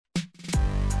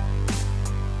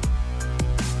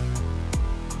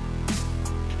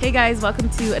Hey guys, welcome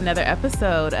to another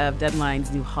episode of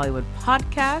Deadline's New Hollywood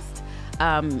podcast.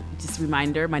 Just a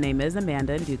reminder, my name is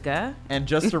Amanda and Dino. And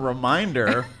just a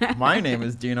reminder, my name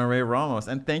is Dino Ray Ramos.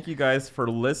 And thank you guys for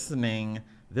listening.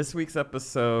 This week's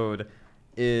episode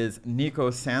is Nico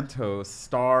Santos,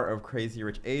 star of Crazy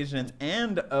Rich Asians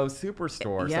and of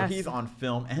Superstore. Yes. So he's on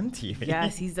film and TV.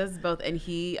 Yes, he does both. And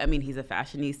he's a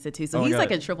fashionista too. So he's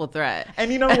like a triple threat.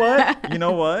 And you know what? You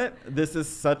know what? This is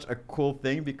such a cool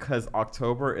thing because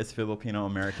October is Filipino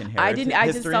American Heritage. I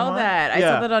just saw that. I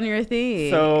saw that on your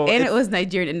thing. So and it was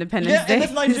Nigerian Independence Day. Yeah, and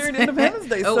it's Nigerian Independence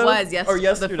Day. It was, yes. Or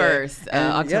yesterday. The 1st,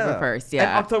 October 1st, yeah.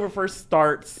 And October 1st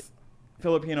starts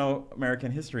Filipino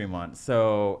American History Month.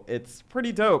 So it's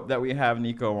pretty dope that we have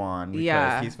Nico on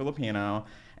because he's Filipino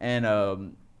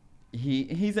and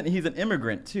he's an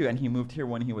immigrant too, and he moved here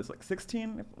when he was like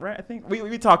 16, right? I think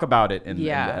we talk about it in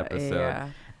the episode. Yeah.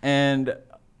 And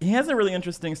he has a really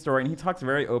interesting story, and he talks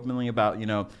very openly about,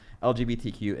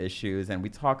 LGBTQ issues, and we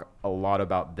talk a lot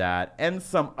about that and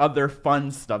some other fun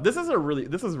stuff. This is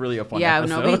really a fun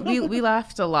episode. No, we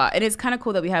laughed a lot, and it's kind of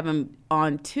cool that we have him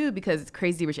on too because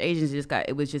Crazy Rich Asians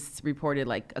it was just reported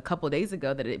like a couple of days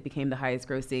ago that it became the highest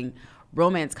grossing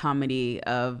romance comedy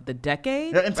of the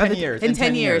decade. In 10 years. In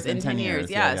 10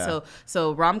 years. Yeah.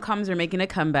 So rom-coms are making a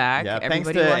comeback. Yeah, thanks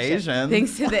to the Asians.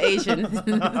 Thanks to the Asians.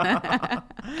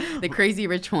 The crazy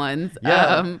rich ones.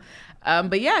 Yeah.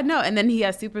 And then he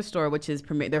has Superstore, which is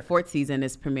their 4th season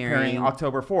is premiering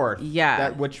October 4th. Yeah.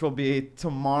 Which will be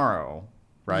tomorrow,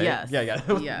 right? Yes. Yeah.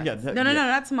 No,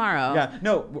 not tomorrow. Yeah,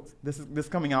 no, this is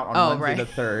coming out on Wednesday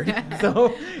the 3rd.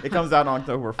 So it comes out on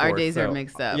October 4th. Our days are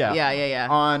mixed up. Yeah.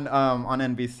 On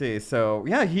NBC. So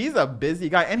yeah, he's a busy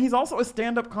guy, and he's also a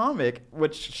stand-up comic,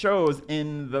 which shows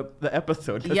in the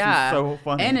episode. Yeah, he's so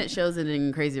funny, and it shows it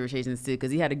in Crazy Rich Asians too,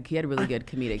 because he had a really good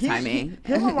comedic timing.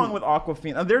 Him along with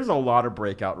Awkwafina, there's a lot of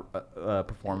breakout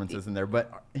performances in there,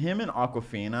 but him and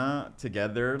Awkwafina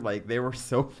together, like they were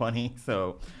so funny.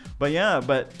 So,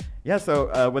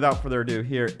 So without further ado,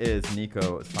 here is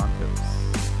Nico Santos.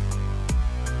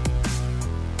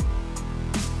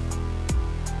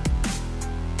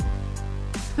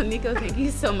 Nico, thank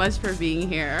you so much for being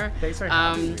here. Thanks for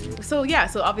having me. So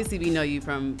obviously we know you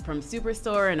from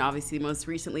Superstore, and obviously most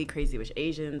recently Crazy Rich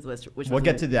Asians, which we'll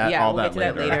get to that. Yeah, we'll get to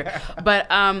that later. But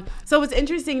so it's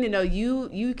interesting to know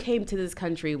you came to this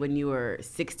country when you were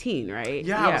 16, right?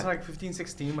 Yeah, I was like 15,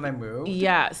 16 when I moved.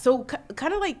 Yeah. So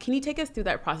kind of like, can you take us through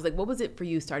that process? Like, what was it for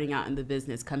you starting out in the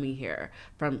business, coming here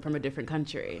from a different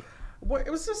country? Well,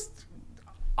 it was just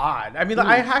odd. I mean,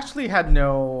 I actually had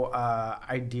no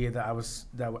idea that I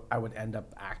would end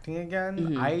up acting again.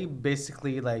 Mm-hmm. I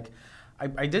basically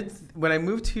I did when I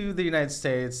moved to the United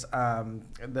States.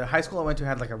 The high school I went to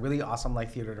had like a really awesome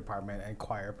theater department and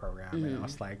choir program, and I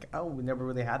was like, oh, we never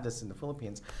really had this in the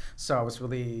Philippines. So I was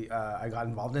really I got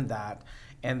involved in that,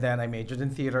 and then I majored in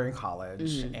theater in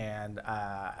college. And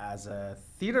as a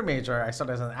theater major, I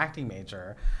started as an acting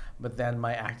major. But then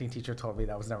my acting teacher told me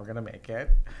that I was never gonna make it.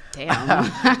 Damn.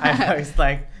 I was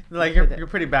like you're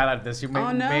pretty bad at this. You may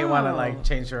want to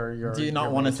change your. Do you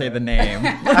not want to say the name?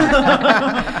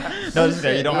 No, just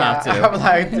kidding. You don't have to. I'm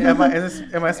like,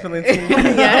 am I spilling tea?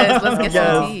 Yes, let's get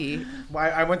some tea. Well,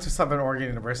 I went to Southern Oregon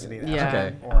University. Yeah.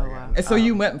 Okay. Oh, wow. So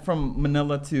you went from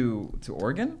Manila to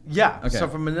Oregon? Yeah. Okay. So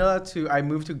from Manila I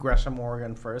moved to Gresham,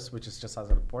 Oregon first, which is just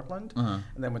outside of Portland, and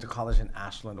then went to college in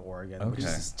Ashland, Oregon, which is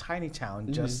this tiny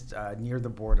town just near the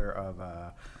border of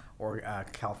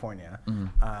California.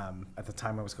 At the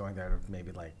time I was going there,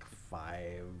 maybe like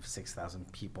 5,000-6,000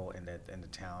 people in the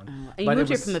town. And you moved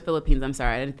here from the Philippines. I'm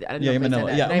sorry, I didn't know if I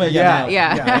Manila. said that.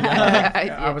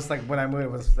 Yeah. I was like, when I moved,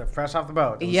 it was fresh off the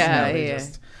boat. It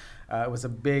was a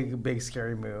big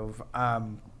scary move.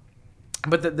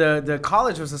 But the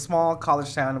college was a small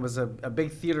college town. It was a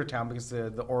big theater town because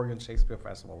the Oregon Shakespeare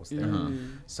Festival was there.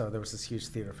 So there was this huge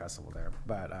theater festival there.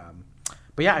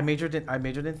 But yeah, I majored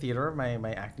in theater.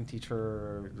 My acting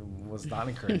teacher was not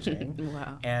encouraging.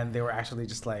 Wow. And they were actually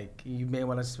just like, you may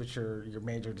want to switch your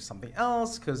major to something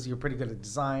else because you're pretty good at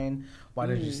design. Why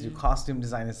don't you just do costume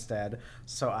design instead?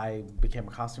 So I became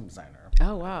a costume designer.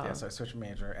 Oh, wow. Yeah, so I switched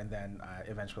major, and then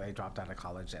eventually I dropped out of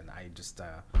college, and I just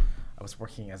I was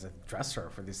working as a dresser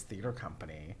for this theater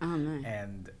company. Oh, nice.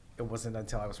 And it wasn't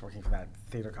until I was working for that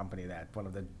theater company that one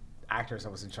of the actors that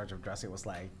was in charge of dressing was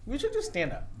like, "You should do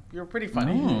stand up. You're pretty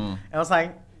funny." And I was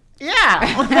like, "Yeah,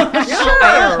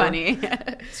 sure, funny.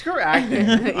 Screw acting.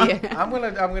 I'm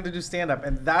gonna do stand up."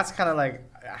 And that's kind of like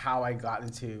how I got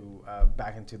into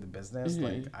back into the business.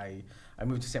 Like I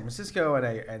moved to San Francisco,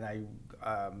 and I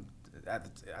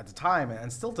at the time,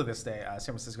 and still to this day,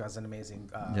 San Francisco has an amazing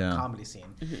comedy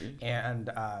scene, and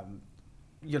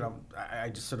I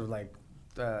just sort of like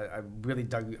I really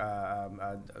dove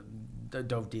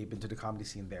deep into the comedy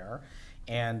scene there,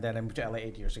 and then I moved to LA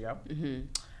 8 years ago.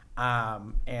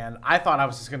 And I thought I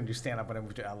was just going to do stand-up when I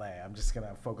moved to LA. I'm just going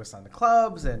to focus on the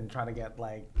clubs and try to get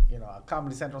like, a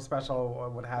Comedy Central special or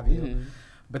what have you.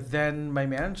 But then my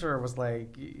manager was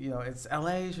like, it's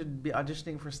LA, you should be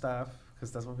auditioning for stuff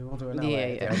because that's what people do in LA.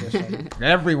 They audition.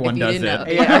 Everyone does it. Yeah,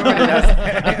 everybody does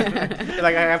it.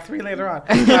 Like I have 3 later on.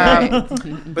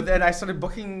 But then I started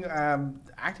booking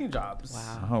acting jobs.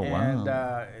 Wow. Oh,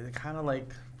 wow. And it kind of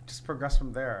like just progressed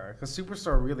from there, because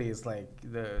Superstore really is like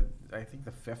I think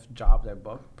the 5th job that I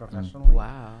booked professionally.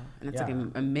 Wow, and it's like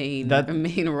a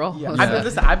main role. Yeah.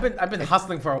 I've been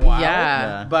hustling for a while.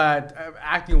 Yeah. But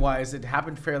acting wise, it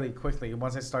happened fairly quickly.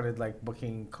 Once I started like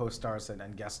booking co-stars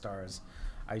and guest stars,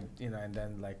 and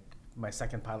then like my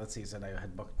second pilot season, I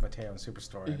had booked Mateo and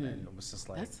Superstore, and it was just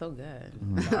like, that's so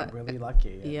good. Got really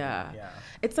lucky. Yeah.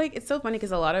 It's like, it's so funny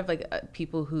because a lot of like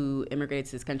people who immigrate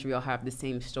to this country all have the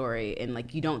same story, and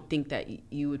like you don't think that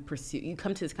you would pursue. You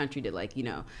come to this country to like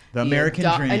the American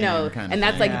dream. I know, kind and of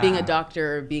that's thing. like being a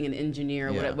doctor, being an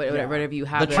engineer, whatever you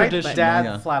have. My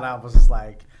dad flat out was just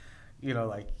like,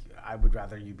 like I would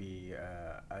rather you be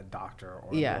a doctor or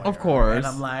a lawyer. Of course. And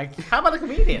I'm like, how about a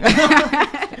comedian?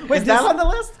 Wait, is that on the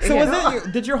list? So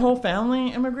did your whole family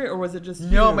immigrate, or was it just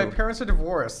you? No, my parents are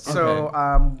divorced. Okay. So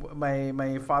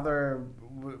my father,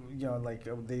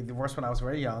 they divorced when I was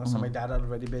very young. So my dad had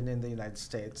already been in the United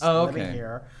States, living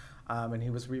here, and he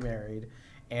was remarried.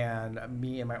 And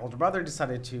me and my older brother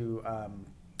decided to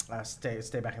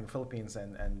stay back in the Philippines,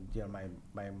 and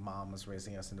my mom was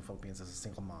raising us in the Philippines as a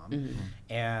single mom,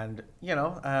 and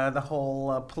the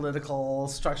whole political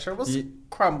structure was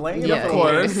crumbling. Of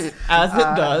course, as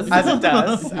it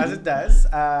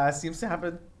does. Seems to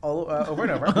happen all over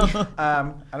and over.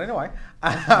 I don't know why,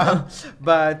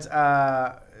 but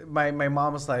my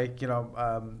mom was like,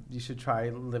 you should try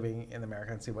living in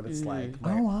America and see what it's like.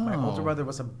 My older brother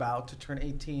was about to turn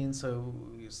 18, so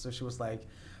she was like,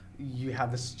 you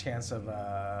have this chance of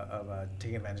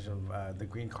taking advantage of the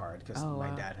green card, because my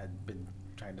dad had been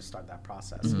trying to start that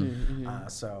process.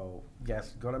 So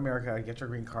yes, go to America, get your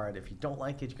green card. If you don't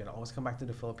like it, you can always come back to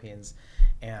the Philippines,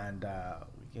 and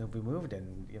we moved,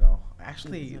 and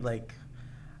actually like,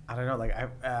 I don't know, like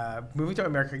moving to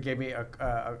America gave me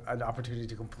an opportunity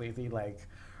to completely like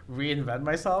reinvent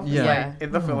myself. Like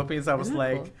in the Philippines, I was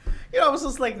like, I was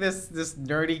just like this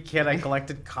nerdy kid. I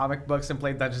collected comic books and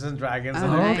played Dungeons and Dragons,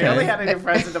 and I barely had any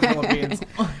friends in the Philippines.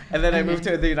 And then I moved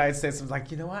to the United States. I was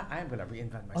like, you know what? I'm gonna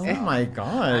reinvent myself. Oh my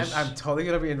gosh! I'm totally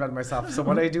gonna reinvent myself. So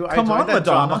what I do, I join the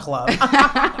drama club.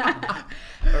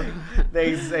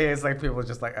 They say it's like people are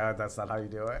just like, oh, that's not how you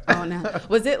do it. Oh no!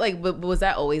 Was it like? Was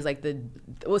that always like the?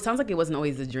 Well, it sounds like it wasn't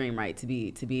always the dream, right? To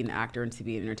be an actor and to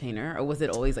be an entertainer, or was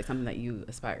it always like something that you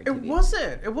aspired to? It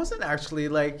wasn't actually.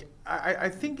 Like I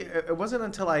think it wasn't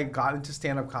until I got into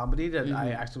stand-up comedy that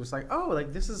I actually was like, oh,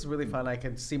 like this is really fun. I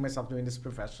can see myself doing this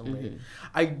professionally.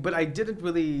 But I didn't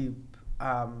really.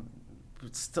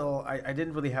 Still, I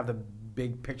didn't really have the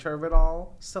big picture of it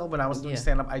all. Still, when I was doing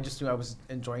stand-up, I just knew I was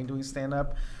enjoying doing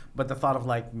stand-up. But the thought of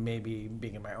like maybe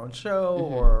being in my own show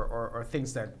or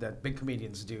things that big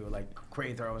comedians do, like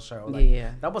create their own show,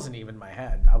 like, that wasn't even in my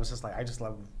head. I was just like, I just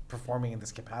love performing in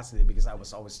this capacity, because I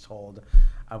was always told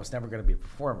I was never going to be a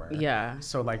performer. Yeah.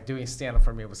 So like doing stand-up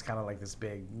for me was kind of like this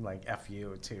big like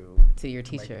FU to your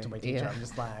teacher. To my teacher. I'm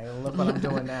just like, look what I'm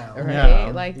doing now.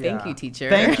 Right. Like, thank you, teacher.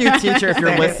 Thank you, teacher, if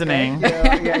you're listening.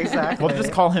 Yeah, exactly. We'll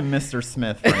just call him Mr.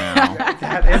 Smith for now.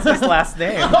 That is his last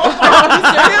name.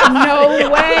 No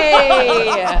way.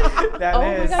 That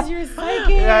is. My God, you're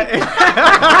psychic.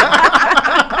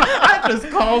 I just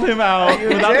called him out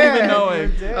without even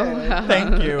knowing. Wow.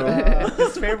 Thank you.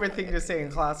 His favorite thing to say in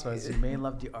class was, "You may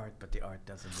love the art, but the art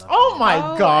doesn't love you." Oh my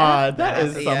God, that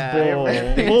is some bull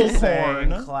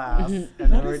porn. In class, and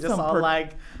then we're just all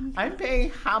like, "I'm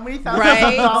paying how many $1,000?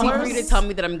 Right? For you to tell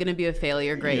me that I'm gonna be a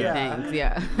failure. Great, thanks.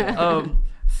 Yeah.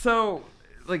 So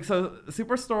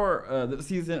Superstore, the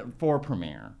season 4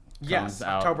 premiere. Yes,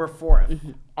 October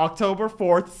 4th. October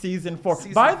 4th, season 4.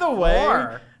 By the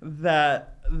way,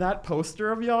 that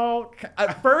poster of y'all,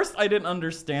 at first I didn't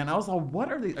understand. I was like, what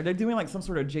are they? Are they doing like some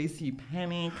sort of J.C.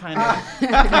 Penney kind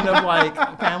of like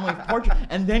family portrait?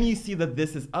 And then you see the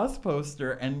This Is Us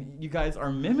poster, and you guys are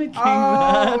mimicking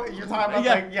that. Oh, you're talking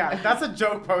about that's a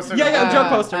joke poster. Yeah, joke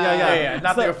poster. Yeah.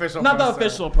 Not the official poster. Not the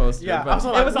official poster. Yeah, but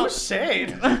it was on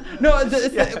shade. No,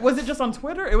 was it just on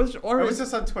Twitter? It was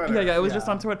just on Twitter. Yeah, it was just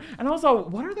on Twitter. And I was like,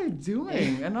 what are they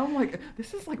doing? And I'm like,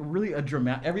 this is like really a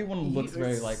dramatic. Everyone looks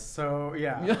very like. So,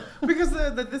 yeah. Yeah. Because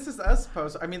the This Is Us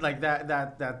post, I mean, like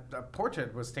that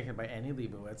portrait was taken by Annie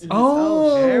Leibovitz.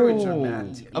 Oh, very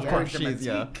dramatic. Of course, she's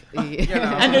You know?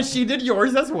 And then she did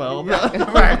yours as well.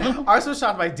 Right. Ours was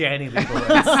shot by Danny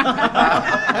Leibovitz.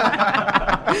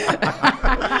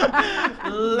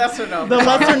 Lesser known. The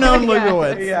lesser known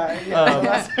Leibovitz.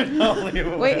 Lesser known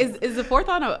Leibovitz. Wait, is the 4th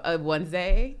on a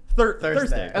Wednesday?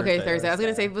 Thursday. Okay, Thursday. I was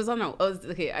gonna say if it was on a.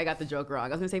 Okay, I got the joke wrong. I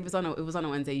was gonna say if it was on a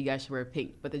Wednesday, you guys should wear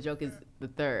pink. But the joke is the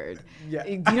 3rd. Yeah.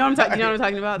 Do you know what I'm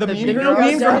talking about? The Mean Girls?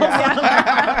 Mean Girls.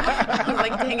 Yeah. I was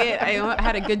like, dang it! I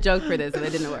had a good joke for this, and it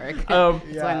didn't work. So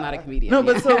I'm not a comedian. No,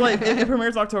 but so like it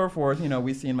premieres October 4th. You know,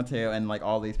 we see Mateo and like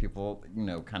all these people, you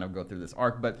know, kind of go through this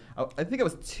arc. But I think it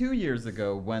was 2 years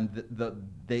ago when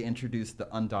they introduced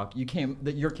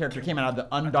your character came out of the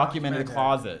undocumented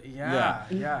closet.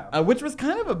 Which was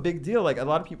kind of a big deal. Like a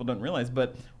lot of people don't realize.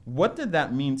 But what did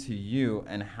that mean to you,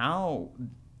 and how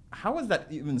was that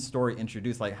even story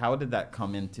introduced? Like, how did that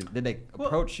come into? Did they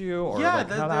approach you, or how did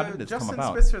this come about? Justin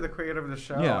Spitzer, the creator of the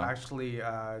show, actually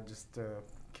just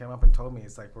came up and told me,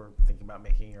 it's like, we're thinking about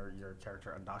making your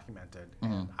character undocumented,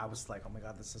 and I was like, oh my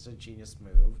god, this is such a genius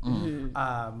move.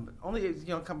 Only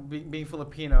being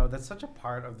Filipino, that's such a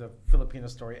part of the Filipino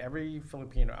story. Every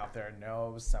Filipino out there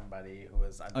knows somebody who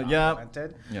is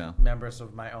undocumented. Members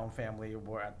of my own family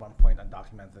were at one point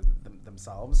undocumented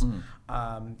themselves.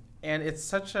 And it's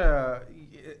such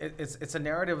it's a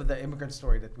narrative of the immigrant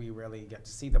story that we rarely get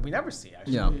to see, that we never see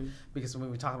actually. Because when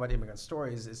we talk about immigrant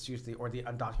stories, it's usually, or the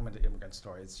undocumented immigrant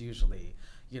story, it's usually,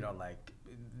 like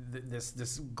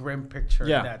this grim picture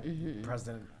that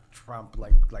President Trump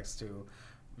likes to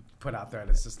put out there.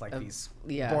 It's just like these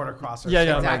border crossers.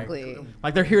 Exactly.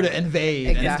 Like they're here to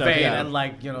invade and stuff. And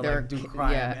like do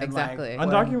crime. Yeah, exactly.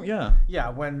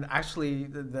 When actually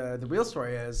the real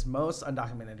story is most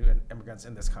undocumented immigrants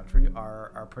in this country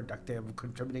are productive,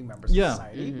 contributing members of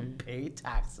society, pay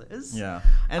taxes.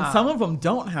 And some of them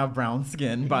don't have brown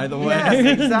skin, by the way.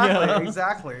 Yes,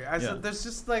 exactly. So there's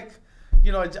just like,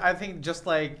 I think just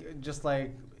like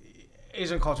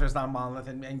Asian culture is not monolith,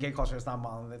 and gay culture is not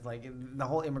monolith. Like the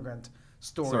whole immigrant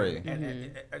story.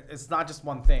 And it's not just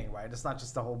one thing, right? It's not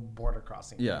just the whole border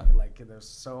crossing thing. Like there's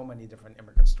so many different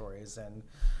immigrant stories, and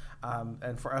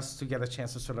for us to get a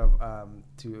chance to sort of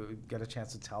to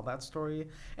tell that story,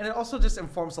 and it also just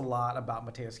informs a lot about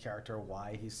Mateo's character,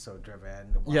 why he's so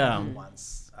driven, why he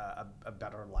wants a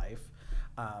better life.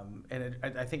 And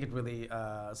I think it really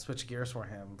switched gears for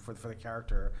him, for the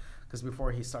character, because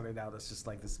before he started out as just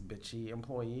like this bitchy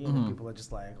employee, and people are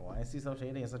just like, why is he so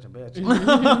shady and such a bitch?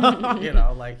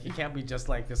 Like he can't be just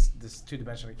like this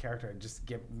two-dimensional character. It just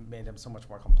made him so much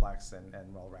more complex and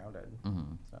well-rounded.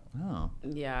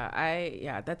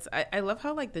 I love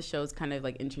how like the show's kind of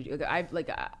like introduced. I've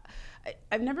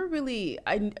never really.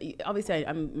 Obviously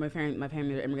my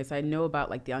family are immigrants, so I know about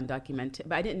like the undocumented,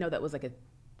 but I didn't know that was like a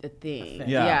thing.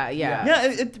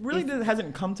 It really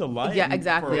hasn't come to light.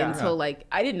 Until like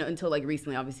I didn't know until like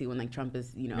recently, obviously, when like Trump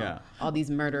is all these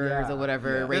murderers or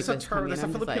whatever. There's a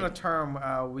Filipino term,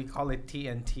 we call it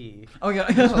TNT.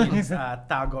 Which means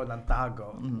tago ng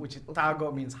tago, which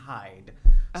tago means hide.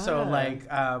 So like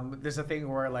there's a thing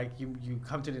where like you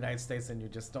come to the United States and you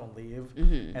just don't leave,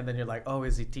 and then you're like, oh,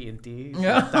 is he TNT?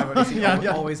 Is he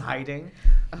always hiding,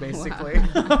 basically?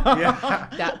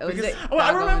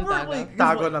 I remember like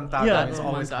tago ng tago is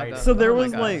always hiding. So there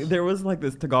was like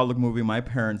this Tagalog movie my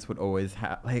parents would always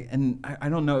have, like, and I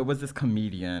don't know, it was this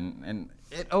comedian, and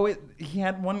he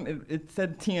had one, it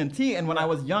said TNT, and when I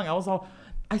was young I was all,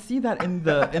 I see that in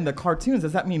the cartoons.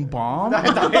 Does that mean bomb?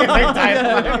 That's not what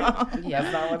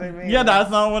it means. Yeah, that's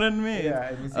not what it means. Yeah,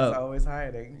 it means he's always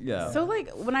hiding. Yeah. So like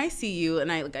when I see you, and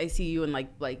I see you in like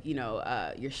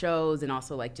your shows, and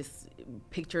also like just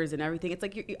pictures and everything. It's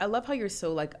like I love how you're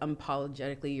so like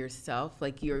unapologetically yourself.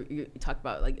 Like you talk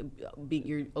about like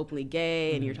you're openly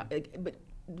gay, and you're but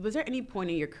was there any point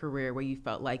in your career where you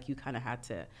felt like you kind of had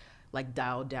to like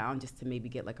dial down just to maybe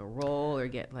get like a role or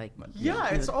get like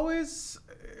it was always,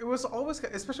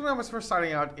 especially when I was first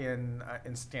starting out in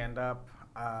stand up,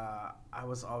 I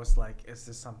was always like, is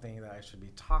this something that I should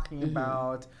be talking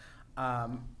about? I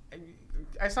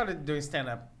started doing stand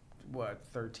up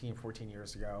 13-14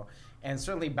 years ago, and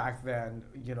certainly back then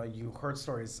you heard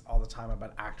stories all the time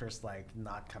about actors like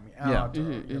not coming out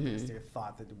or because they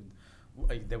thought that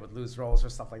they would lose roles or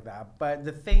stuff like that. But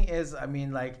the thing is, I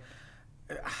mean, like,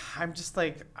 I'm just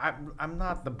like, I'm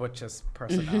not the butchest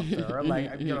person out there.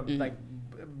 Like, like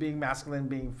being masculine,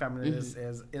 being feminine is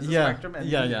a spectrum,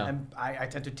 and I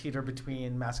tend to teeter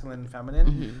between masculine and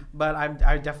feminine, but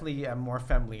I definitely am more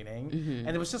femme-leaning,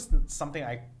 and it was just something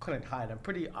I couldn't hide. I'm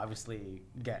pretty obviously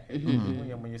gay.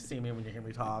 When you see me, when you hear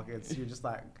me talk, you're just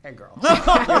like, hey girl,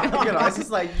 it's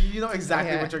just like you know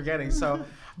exactly what you're getting. So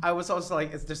I was also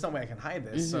like, there's no way I can hide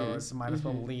this, so might as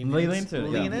well lean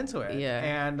into it. Yeah.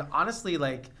 And honestly,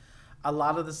 like a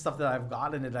lot of the stuff that I've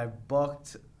gotten and I've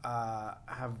booked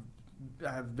have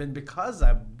been because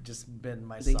I've just been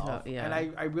myself, and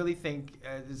I really think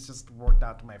it's just worked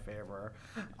out to my favor.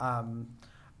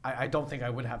 I don't think I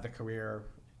would have the career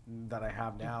that I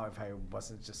have now if I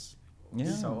wasn't just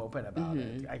so open about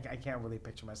it. I can't really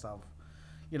picture myself,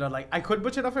 like I could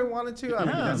butch it if I wanted to. I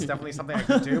mean, that's definitely something I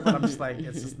could do, but I'm just like,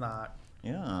 it's just not.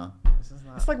 Yeah.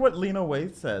 It's like what Lena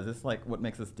Waithe says. It's like what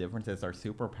makes us different is our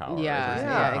superpower. Yeah,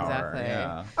 exactly.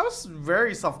 Yeah. I was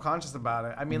very self-conscious about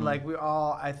it. I mean, like we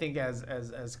all, I think as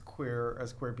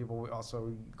queer people, we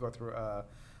also go through a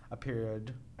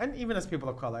period, and even as people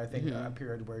of color, I think a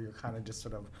period where you're kind of just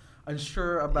sort of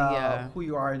unsure about who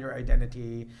you are and your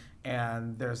identity,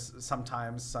 and there's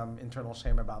sometimes some internal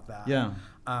shame about that. Yeah.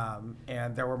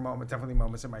 And there were definitely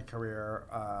moments in my career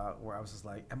where I was just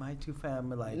like, am I too femme?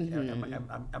 Like,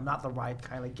 I'm not the right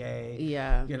kind of gay.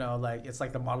 Yeah. Like it's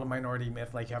like the model minority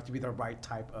myth. Like you have to be the right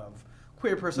type of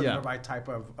queer person, the right type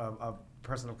of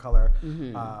person of color.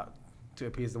 To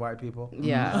appease the white people.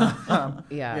 Yeah.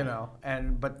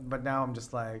 But now I'm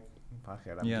just like, fuck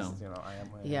it. I'm just, I am.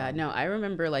 Yeah, no, I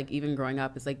remember like even growing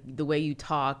up, it's like the way you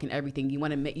talk and everything. You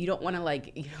want to make, you don't want to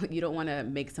like, you don't want to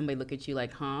make somebody look at you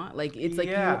like, huh? Like it's like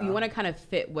you want to kind of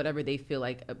fit whatever they feel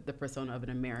like the persona of an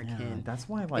American. Yeah, that's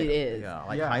why like it is.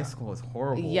 High school is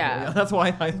horrible. Yeah, that's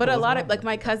why high school. But a lot of like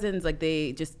my cousins, like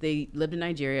they lived in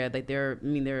Nigeria. Like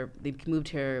they moved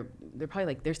here. They're probably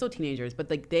like they're still teenagers, but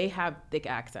like they have thick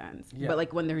accents. Yeah. But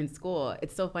like when they're in school,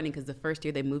 it's so funny because the first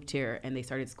year they moved here and they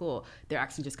started school, their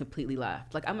accent just completely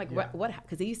left. Like I'm like, what?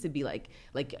 Because they used to be like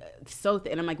so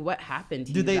and I'm like, what happened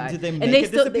to you guys? Did they make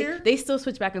it disappear? They still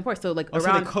switch back and forth. So like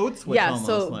around so the code switch. Yeah.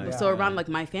 So around like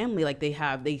my family, like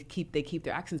they keep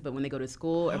their accents, but when they go to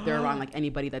school, if they're around like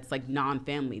anybody that's like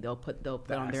non-family, they'll put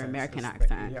on their American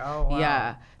accent.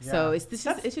 Yeah. So it's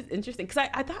just interesting because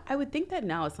I would think that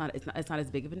now it's not as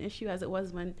big of an issue as it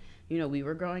was when we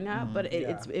were growing up, but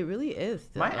it really is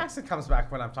still. My accent comes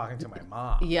back when I'm talking to my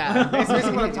mom. Yeah.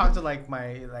 Especially when I'm talking to like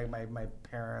my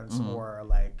parents or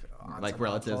like aunts like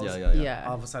relatives. Yeah.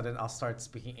 All of a sudden I'll start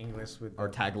speaking English with or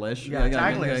Taglish.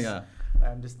 Taglish. Yeah.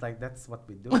 I'm just like, that's what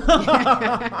we do.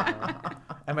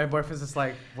 And my boyfriend's just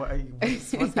like,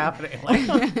 what's happening?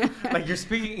 Like you're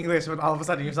speaking English, but all of a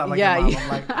sudden you sound like your mom. I'm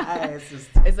like,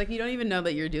 it's like you don't even know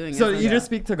that you're doing it. So you just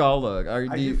speak Tagalog.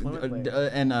 I do fluently.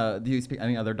 Do you speak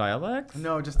any other dialects?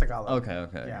 No, just Tagalog. Okay.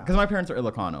 Because my parents are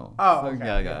Ilocano. Oh,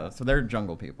 okay. Yeah. So they're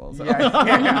jungle people. So.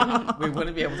 Yeah. We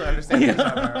wouldn't be able to understand each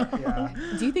other. Yeah.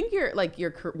 Do you think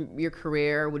your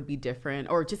career would be different,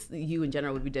 or just you in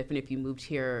general would be different if you moved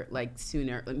here like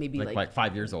sooner, like maybe like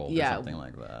 5 years old or something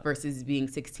like that, versus being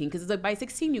 16? Because it's like by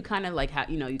 16 you kind of like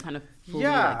you kind of fully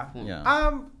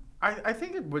I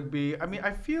think it would be. I mean,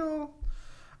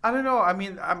 I don't know. I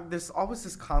mean, there's always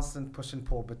this constant push and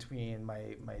pull between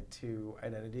my two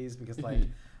identities because like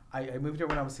I moved here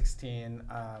when I was 16,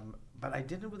 but I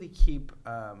didn't really keep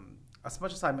as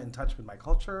much as I'm in touch with my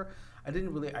culture.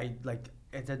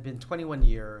 It had been 21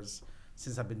 years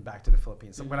since I've been back to the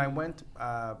Philippines. So when I went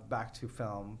back to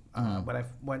film, when I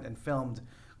went and filmed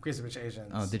Crazy Rich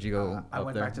Asians. Oh, did you go? I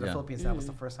went back to the Philippines. That was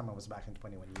the first time I was back in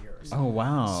 21 years. Oh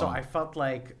wow! So I felt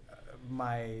like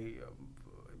my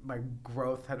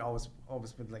growth had always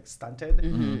been like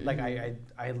stunted. Like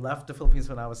I left the Philippines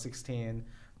when I was 16,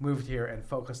 moved here and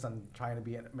focused on trying to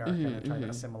be an American and trying to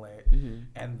assimilate.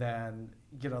 And then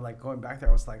like going back there,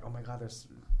 I was like, oh my God, there's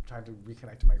trying to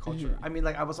reconnect to my culture. I mean,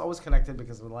 like I was always connected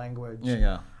because of the language.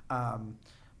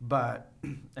 But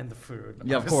and the food.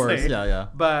 Yeah, obviously. Of course.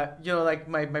 But like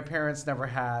my parents never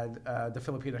had the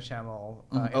Filipino channel.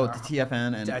 The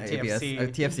TFN and ABS.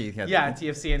 TFC.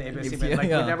 TFC and ABS. Like we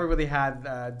never really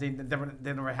had. They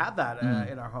never had that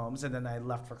in our homes. And then I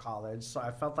left for college, so I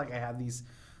felt like I had these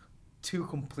two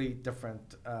complete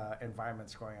different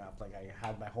environments growing up. Like I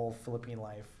had my whole Philippine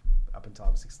life up until I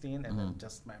was 16, and then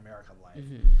just my American life.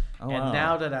 And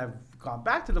now that I've gone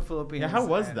back to the Philippines, how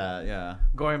was that? Yeah,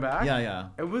 going back. Yeah,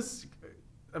 it was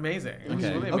amazing. It was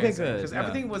really amazing. Okay, good. Because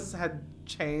everything had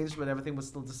changed, but everything was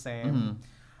still the same.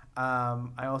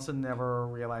 I also never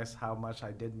realized how much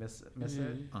I did miss it.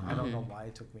 I don't know why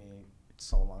it took me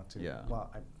so long to.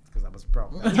 Because I was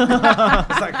broke. Because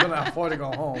I couldn't afford to go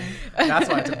home. That's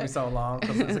why it took me so long,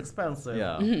 because it's expensive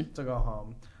to go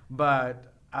home. But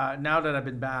now that I've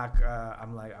been back,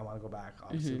 I'm like, I want to go back,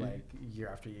 obviously, like year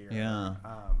after year. Yeah.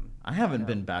 I haven't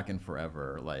been back in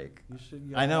forever. Like, you should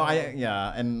go. I know,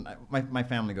 and my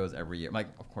family goes every year. Like,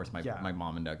 of course, my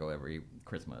mom and dad go every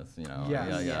Christmas, you know.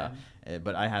 Yeah.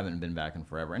 But I haven't been back in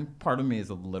forever, and part of me is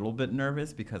a little bit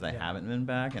nervous because I haven't been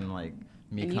back, and like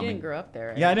me and coming. You didn't grow up there,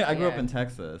 right? Yeah, I grew up in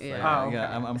Texas. Yeah. Like,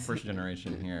 I'm first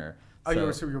generation here. Oh, you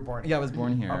were born here? Yeah, I was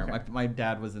born here. Okay. My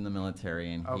dad was in the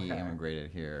military, and he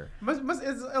immigrated here.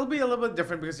 It'll be a little bit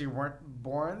different because you weren't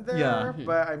born there. Yeah.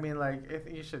 But I mean, like,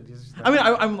 if you should. I mean,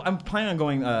 I'm planning on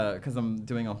going because I'm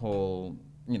doing a whole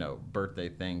birthday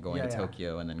thing, going to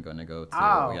Tokyo, and then going to go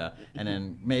to and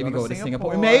then maybe go to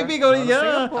Singapore. Maybe go to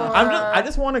Singapore. I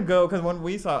just want to go because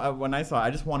when I saw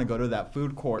I just want to go to that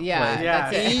food court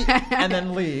place, eat and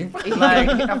then leave. Like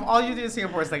if all you do in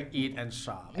Singapore is like eat and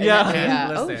shop.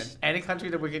 And listen, any country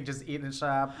that we can just eat and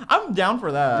shop, I'm down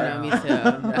for that. Yeah, me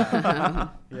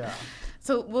too. Yeah.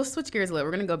 So we'll switch gears a little.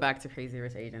 We're gonna go back to Crazy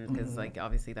Rich Asians because like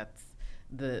obviously that's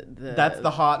that's the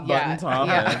hot button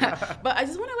topic. Yeah. But I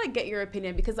just want to like get your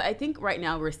opinion because I think right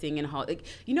now we're seeing in like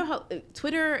how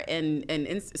Twitter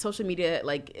and social media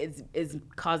like is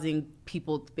causing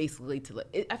people basically to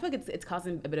I feel like it's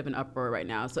causing a bit of an uproar right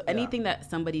now. So anything that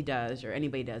somebody does or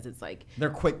anybody does, it's like they're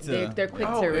quick to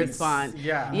respond.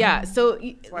 Yeah. So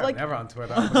like I'm never on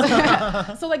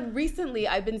Twitter. So like recently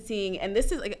I've been seeing, and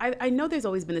this is like I know there's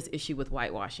always been this issue with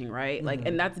whitewashing, right? Like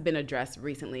and that's been addressed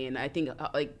recently, and I think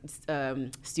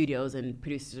studios and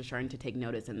producers are starting to take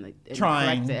notice and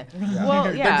correct it.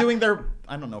 Well, they're doing their.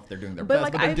 I don't know if they're doing their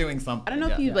best, but they're doing something. I don't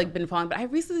know if you've like been following, but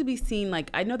I've recently seen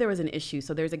like I know there was an issue.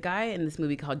 So there's a guy in this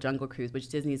movie called Jungle Cruise, which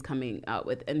Disney's coming out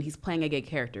with, and he's playing a gay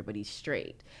character, but he's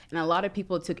straight, and a lot of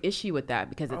people took issue with that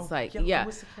because it's I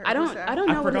don't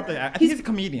know. I forgot that. I think he's a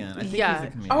comedian. I think he's a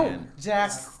comedian. Oh,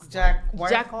 Jack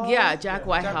Whitehall. Jack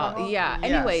Whitehall. Yeah.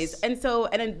 Yes. Anyways, and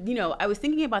then I was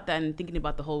thinking about that and thinking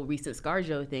about the whole recent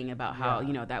ScarJo thing about how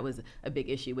that was a big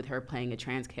issue with her playing a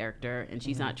trans character and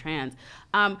she's not trans.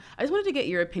 I just wanted to get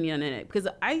your opinion on it because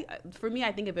for me,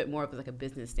 I think a bit more of like a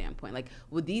business standpoint. Like,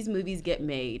 would these movies get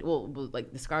made? Well,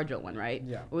 like the ScarJo one, right?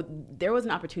 Yeah. There was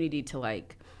an opportunity to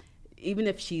like, even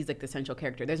if she's like the central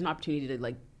character, there's an opportunity to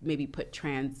like maybe put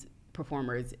trans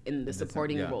performers in the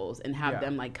supporting roles and have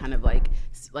them like kind of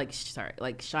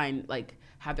shine, like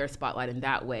have their spotlight in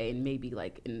that way, and maybe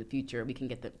like in the future we can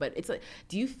get that. But it's like,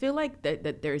 do you feel like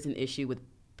that there's an issue with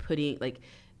putting like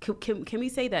can we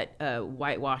say that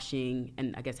whitewashing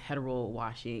and I guess hetero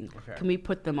washing, can we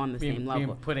put them on the same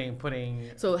level? Putting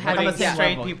having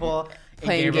straight people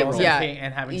playing gay roles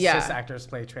and having cis actors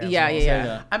play trans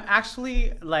roles. I'm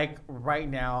actually like right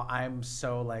now I'm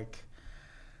so like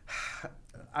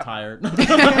tired. She's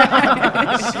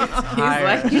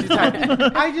tired.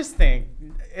 I just think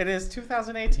it is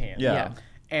 2018. Yeah.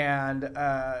 And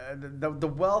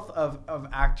the wealth of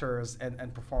actors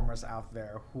and performers out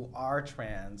there who are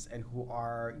trans and who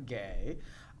are gay,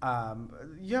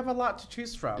 you have a lot to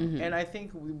choose from. Mm-hmm. And I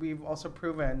think we've also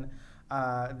proven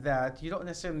that you don't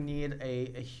necessarily need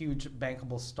a huge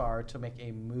bankable star to make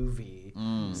a movie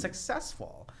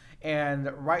successful. And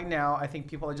right now, I think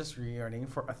people are just yearning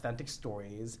for authentic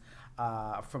stories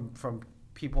from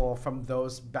people from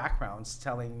those backgrounds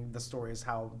telling the stories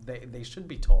how they should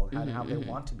be told and how they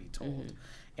want to be told.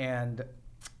 And,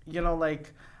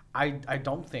 like, I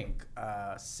don't think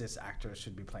cis actors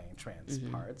should be playing trans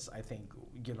parts. I think,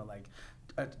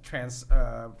 trans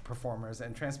performers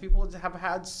and trans people have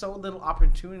had so little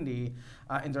opportunity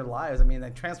in their lives. I mean,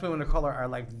 like, trans women of color are,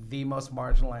 like, the most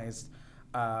marginalized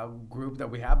group that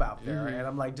we have out there, and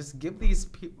I'm like, just give these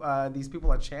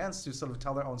people a chance to sort of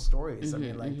tell their own stories. I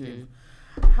mean, like,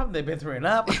 haven't they been through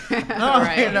enough?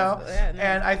 Right.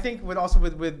 And I think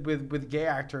with gay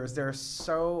actors, there are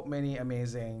so many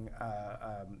amazing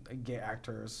gay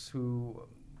actors who.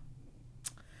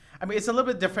 I mean, it's a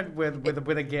little bit different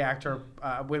with a gay actor,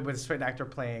 with a straight actor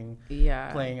playing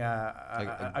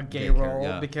a gay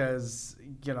role, because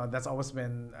that's always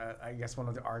been I guess one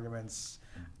of the arguments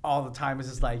all the time is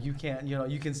just like you can't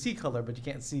you can see color but you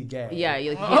can't see gay. Yeah,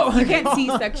 you can't see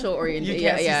sexual orientation. You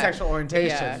can't see sexual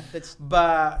orientation. Yeah,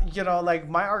 but like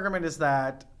my argument is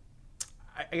that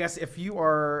I guess if you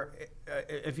are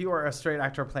a straight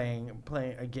actor playing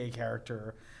a gay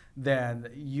character, then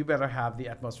you better have the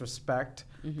utmost respect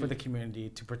for the community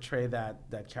to portray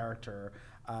that character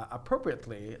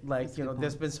appropriately. Like,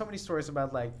 there's been so many stories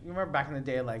about, like, you remember back in the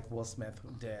day, like Will Smith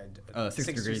did 6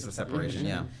 Degrees of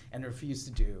Separation, and refused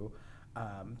to do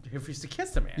he refused to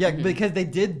kiss the man. Yeah, because they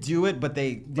did do it, but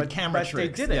they did camera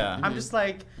tricks. They did it. Yeah. I'm just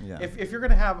like, if you're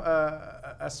gonna have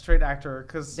a straight actor,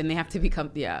 because then they have to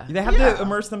become they have to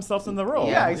immerse themselves in the role.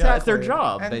 Yeah, exactly. It's their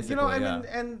job, and, basically. You know, I mean,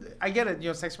 and I get it. You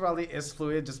know, sexuality is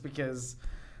fluid, just because,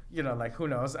 you know, like who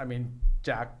knows? I mean,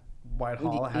 Jack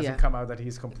Whitehall hasn't come out that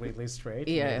he's completely straight.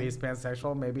 Yeah. Maybe he's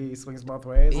pansexual. Maybe he swings both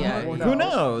ways. Yeah. Who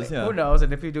knows? Yeah. Who knows?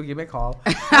 And if you do, give me a call.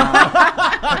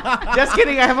 Just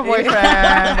kidding. I have a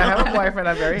boyfriend.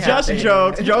 I'm very happy. Just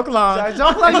jokes. Joke long.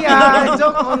 Joke long. Yeah.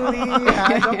 Joke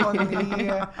only.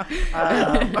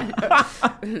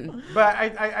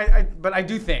 But I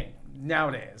do think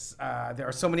nowadays there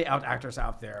are so many out actors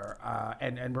out there,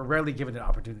 and we're rarely given an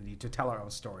opportunity to tell our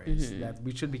own stories, that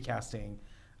we should be casting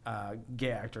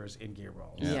gay actors in gay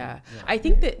roles. Yeah. I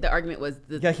think that the argument was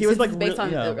he was like based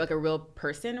on like a real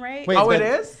person, right? Wait, it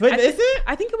is? Wait, is it?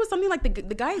 I think it was something like the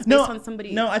guy is based on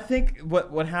somebody. No, I think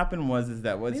what happened was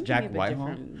was Jack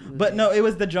Whitehall. But no, it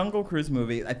was the Jungle Cruise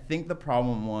movie. I think the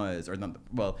problem was,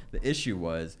 the issue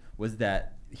was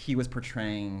that he was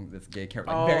portraying this gay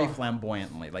character very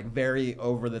flamboyantly, like very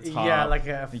over the top. Yeah, like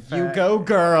you go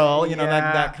girl, you know,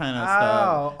 that kind of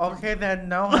stuff. Oh, okay then,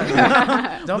 no,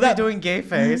 honey. Don't be doing gay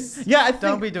face. Yeah,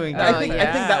 don't be doing. I think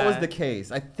that was the case.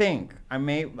 I think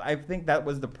that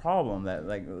was the problem, that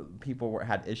like people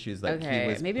had issues like he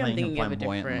was maybe I'm thinking of a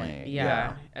different.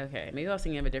 Yeah. Okay, maybe I was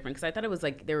thinking of a different, because I thought it was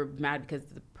like they were mad because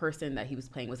the person that he was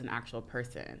playing was an actual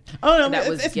person. Oh no,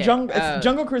 it's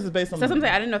Jungle Cruise is based on. So something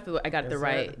I didn't know if I got the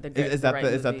right. Is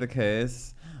that the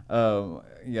case?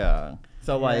 Yeah.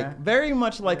 So like very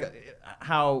much like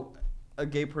how a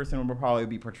gay person would probably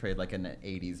be portrayed like in an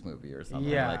 80s movie or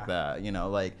something like that, you know,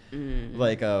 like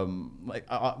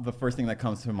the first thing that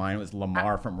comes to mind was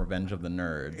Lamar from Revenge of the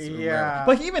Nerds. Yeah.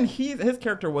 But even his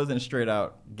character wasn't straight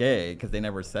out gay, because they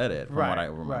never said it from what I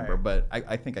remember. But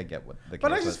I think I get what the case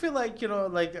But I just feel like, you know,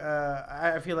 like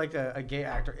I feel like a gay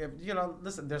actor, if, you know,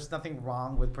 listen, there's nothing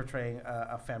wrong with portraying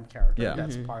a femme character. Yeah.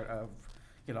 That's part of,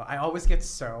 you know, I always get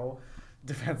so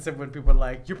defensive when people are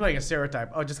like, you're playing a stereotype.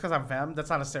 Oh, just because I'm femme,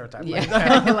 that's not a stereotype.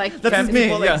 Yeah. Like femme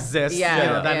people exist. You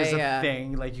know, that is a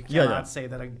thing. Like you cannot say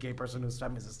that a gay person who's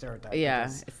femme is a stereotype. Yeah.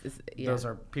 Those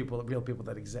are real people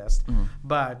that exist.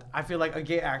 But I feel like a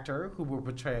gay actor who will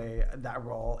portray that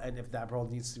role, and if that role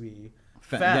needs to be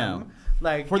femme,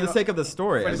 like for the sake of the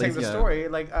story. For the sake of the story,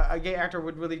 like a gay actor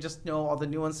would really just know all the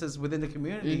nuances within the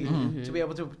community to be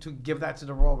able to give that to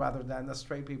the role, rather than the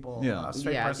straight people. A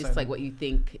straight person. Just like what you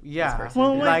think. Yeah, this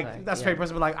well, like that straight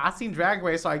person would be like, I've seen Drag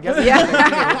Race, so I guess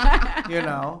you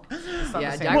know.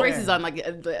 Drag Race is on like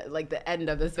the end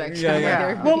of the spectrum.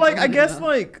 Yeah. Well, like I guess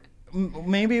like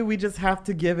maybe we just have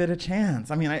to give it a chance.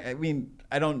 I mean,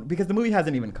 I don't, because the movie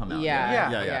hasn't even come out.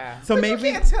 Yeah. So but maybe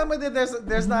you can't tell me that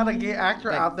there's not a gay actor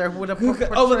out there who would have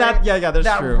portrayed that's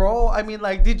that true. role. I mean,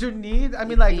 like, did you need? I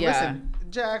mean, like, listen,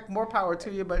 Jack, more power to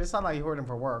you, but it's not like you heard him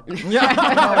for work. Yeah, you know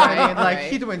what I mean? Like,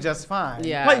 he's doing just fine.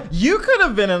 Yeah, like you could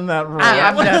have been in that role.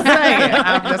 I'm just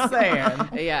saying.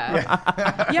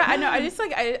 Yeah, I know. I just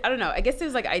like I don't know. I guess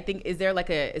there's like, I think is there like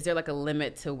a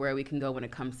limit to where we can go when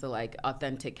it comes to like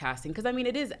authentic casting? Because I mean,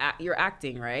 it is you're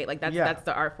acting, right? Like that's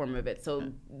the art form of it.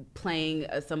 So playing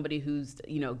somebody who's,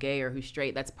 you know, gay or who's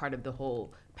straight, that's part of the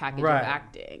whole package of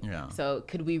acting. Yeah. So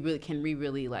can we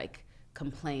really like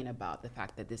complain about the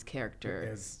fact that this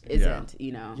character isn't,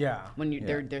 you know, when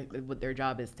their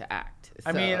job is to act? So.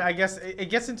 I mean, I guess it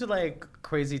gets into like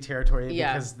crazy territory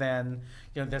because then,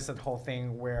 you know, there's that whole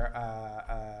thing where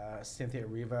Cynthia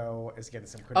Erivo is getting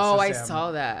some criticism. Oh, I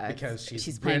saw that because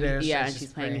she's British. Playing, and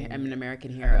she's playing an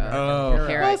American hero.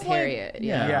 Harriet.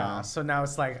 Yeah. So now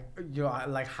it's like, you know,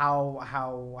 like how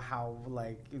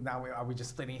like now are we just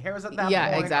splitting hairs at that point?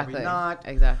 Yeah, exactly. Are we not?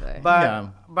 Exactly.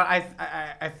 But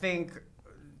I think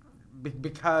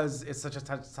because it's such a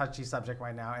touchy subject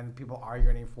right now, and people are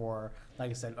yearning for,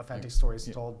 like I said, authentic stories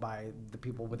told by the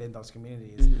people within those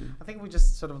communities. I think we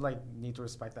just sort of like need to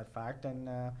respect that fact and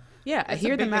I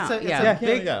hear them out.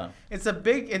 It's a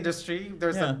big industry.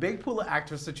 There's a big pool of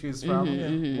actors to choose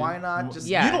from. Why not just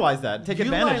utilize that? Take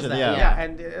advantage of that.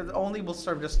 And it only will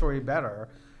serve the story better.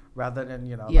 Rather than,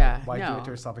 you know, why do it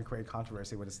to yourself and create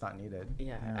controversy when it's not needed? I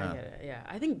get it. Yeah,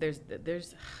 I think there's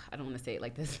I don't want to say it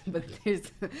like this, but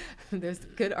there's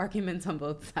good arguments on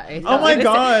both sides. Oh my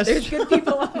gosh, there's good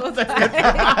people on both sides.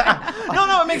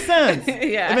 No, it makes sense.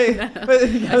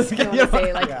 But you know, say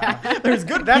it like that. There's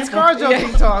good. That's car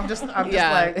joking, so I'm just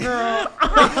like, girl.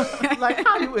 like,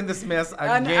 how are you in this mess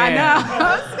again? I know.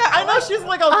 I know she's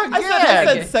like I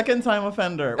said second time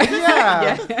offender.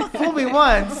 Yeah. Fool me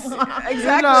once.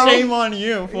 Exactly. Shame on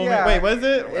you. Fool me. Wait, was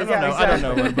it? I don't know. Exactly. I don't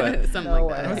know. But something like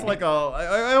that. it's like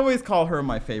I always call her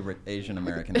my favorite Asian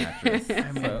American actress.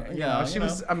 So, yeah, she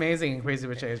was amazing in Crazy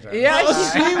Rich Asians. Yeah,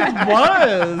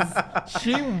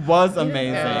 she was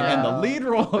amazing, and the lead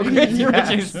role of Crazy Rich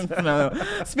Asians. No.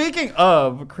 Speaking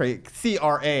of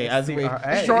CRA, as we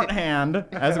shorthand,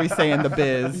 as we say in the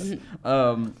biz.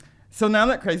 So now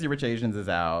that Crazy Rich Asians is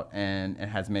out and it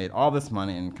has made all this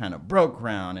money and kind of broke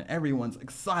ground and everyone's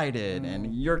excited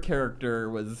and your character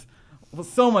was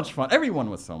so much fun. Everyone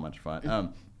was so much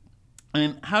fun.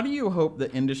 And how do you hope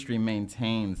the industry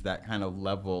maintains that kind of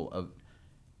level of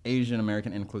Asian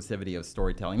American inclusivity of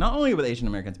storytelling, not only with Asian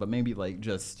Americans, but maybe like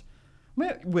just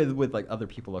with like other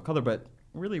people of color, but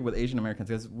really with Asian Americans,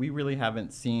 because we really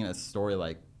haven't seen a story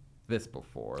like this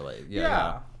before. Like,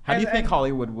 how do you think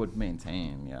Hollywood would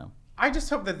maintain? Yeah. I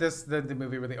just hope that the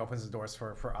movie really opens the doors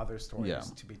for other stories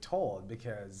to be told,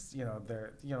 because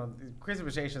Crazy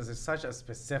Rich Asians is such a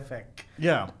specific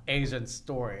Asian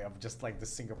story of just like the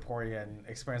Singaporean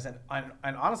experience, and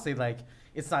honestly, like,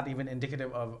 it's not even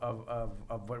indicative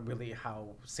of what really how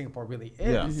Singapore really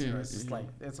is. It's just like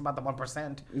it's about the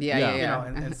 1%.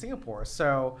 In Singapore.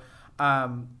 So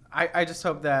I just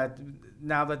hope that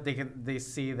now that they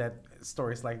see that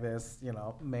stories like this,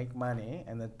 make money,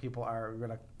 and that people are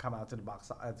gonna come out to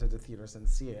the theaters and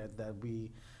see it, that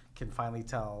we can finally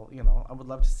tell. I would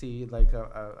love to see like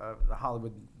a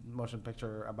Hollywood motion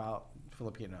picture about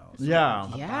Filipinos.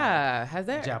 Has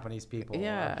there Japanese people?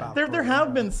 There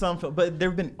have been some, but there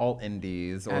have been alt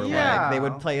indies, or like they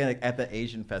would play at the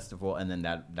Asian festival, and then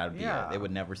that would be it. They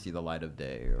would never see the light of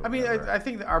day. I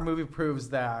think that our movie proves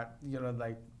that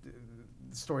like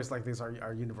stories like these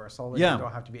are universal. You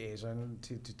don't have to be Asian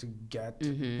to get.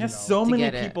 So many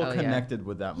people connected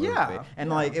with that movie, and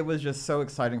like it was just so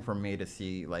exciting for me to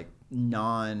see like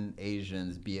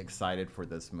non-Asians be excited for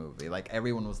this movie. Like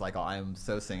everyone was like, "Oh, I am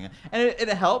so singing," and it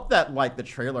helped that like the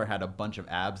trailer had a bunch of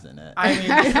abs in it. I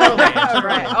mean, totally.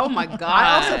 Right. Oh my god.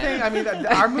 I also think that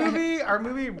our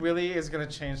movie really is going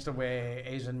to change the way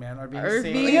Asian men are being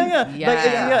seen.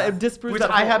 It disproves which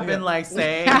that I have been like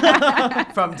saying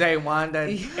from day one, that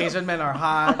Asian men are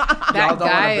hot. That Y'all don't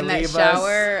guy in that us.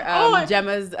 shower,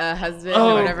 Gemma's husband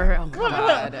or whatever. Oh my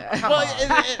god.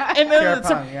 And then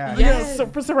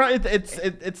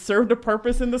it served a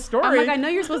purpose in the story. I'm like, I know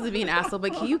you're supposed to be an asshole,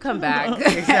 but can you come back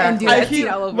and do that scene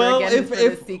all over again for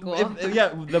the sequel?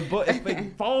 If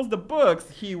it follows the books,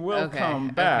 he will come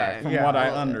back, from what I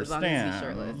understand. As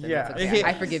long as he's shirtless,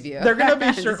 I forgive you. They're gonna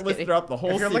be shirtless throughout the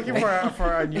whole. If you're sequel. looking for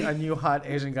a new hot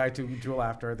Asian guy to duel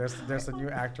after, there's a new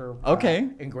actor.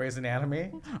 In Grey's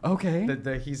Anatomy. Okay.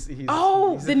 He's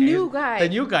the new guy. The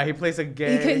new guy. He plays a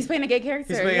gay. He's playing a gay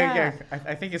character. He's playing a gay.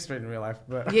 I think he's straight in real life,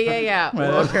 but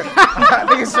Well, I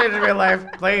think he's straight in real life,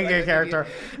 playing a gay character.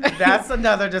 That's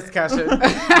another discussion.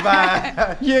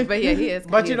 But he is.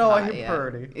 But he's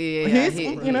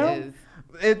pretty.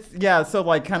 It's so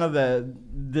like kind of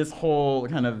this whole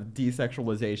kind of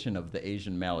desexualization of the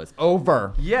Asian male is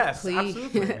over. Yes, please.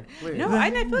 Absolutely. No,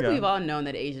 I feel like we've all known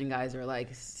that Asian guys are like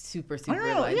super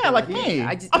like me.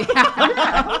 I just, look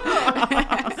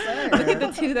at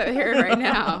the two that are here right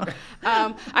now.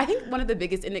 I think one of the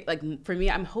biggest, like for me,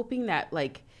 I'm hoping that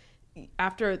like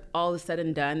after all is said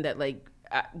and done, that like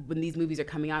when these movies are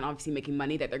coming out, obviously making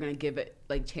money, that they're gonna give it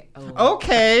like.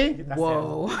 Okay.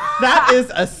 Whoa. That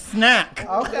is a snack.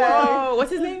 Okay. Whoa.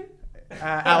 What's his name?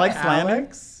 Alex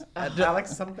Landon.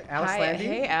 Alex something. Alex Landon.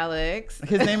 Hey, Alex.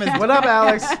 His name is. What up,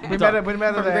 Alex? We met at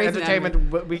the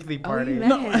Entertainment Weekly party,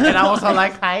 and I was all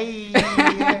like, "Hi."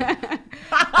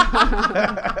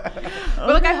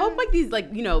 But like, I hope like these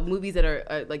like movies that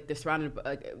are like they're surrounded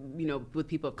with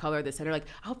people of color, the center. Like,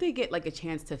 I hope they get like a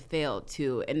chance to fail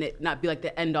too, and it not be like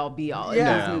the end all be all. And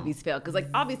these movies fail because like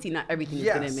obviously not everything is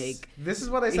gonna make. This is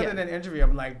what I said in an interview.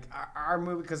 I'm like, our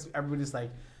movie, because everybody's like,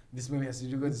 this movie has to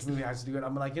do good. This movie has to do good.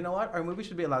 I'm like, you know what? Our movie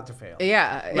should be allowed to fail.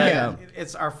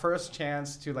 It's our first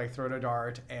chance to like throw the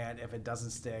dart, and if it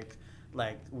doesn't stick,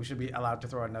 like we should be allowed to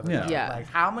throw another dart. Like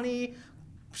how many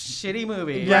shitty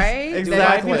movies, right?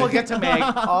 Exactly. People get to make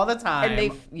all the time,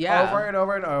 and over and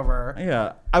over and over.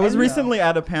 Yeah, I was recently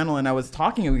at a panel, and I was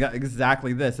talking, and we got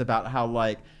exactly this about how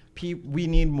like we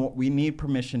need more. We need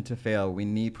permission to fail. We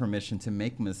need permission to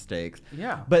make mistakes.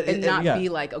 Yeah, but not be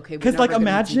like, okay, because like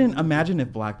imagine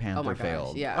if Black Panther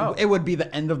failed. It would be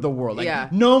the end of the world.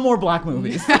 Like, no more black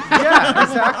movies. Yeah,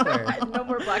 exactly. No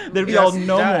more black movies. There'd be all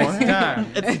no more. It's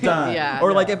done. It's done. Yeah.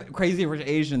 Or like if Crazy Rich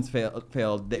Asians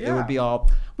failed, it would be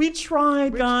all, we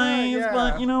tried, guys,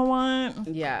 but you know what?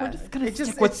 Yeah. We're just gonna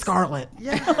stick with Scarlet.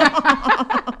 Yeah.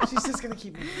 She's just gonna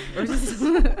keep.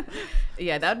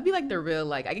 Yeah, that would be like the real,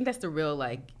 like, I think that's the real,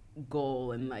 like,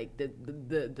 goal and like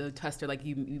the tester, like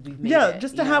we've made it,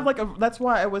 just to have like that's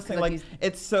why I was saying like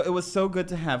it was so good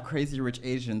to have Crazy Rich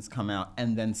Asians come out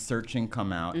and then Searching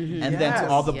come out and then To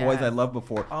All the Boys I Loved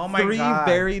Before. Oh my God. 3 God.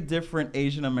 very different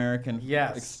Asian American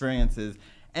experiences.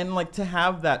 And like to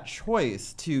have that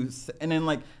choice and then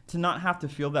like to not have to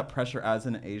feel that pressure as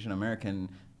an Asian American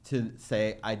to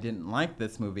say I didn't like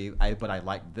this movie, but I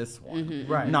like this one.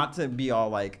 Right. Not to be all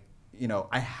like, you know,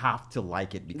 I have have to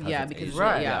like it because it's because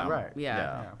Asian.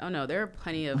 Yeah. Oh no, there are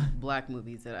plenty of black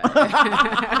movies that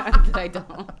I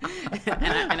don't,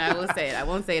 and I will say it. I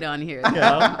won't say it on here.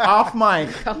 Yeah, off mic.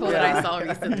 A couple that I saw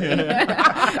recently.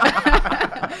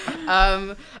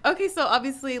 Okay, so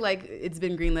obviously, like, it's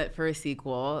been greenlit for a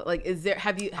sequel. Like,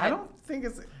 I don't think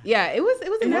it's. Yeah, it was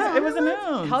announced. It was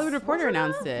announced. Hollywood Reporter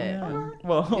announced it. Yeah.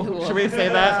 Well, should we say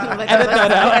that? Edit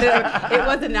that out. It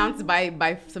was announced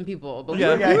by some people, but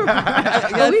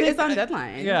it's on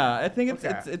deadline. Yeah, I think it's.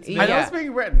 I know it's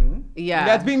being written.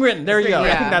 Yeah, it's being written. There you go.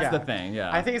 Yeah. I think that's the thing.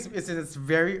 Yeah. I think it's in its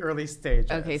very early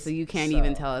stages. Okay, so you can't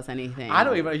even tell us anything. I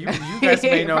don't even. You guys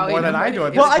may know more than I do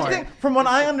at this point. Well, I think from what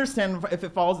I understand, if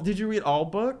it falls, did you read all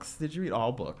books? Did you read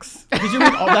all books? Did you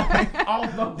read all that? All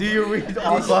books. Do you read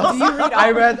all books?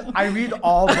 I read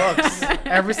all books.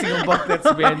 Every single book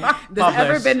that's been published.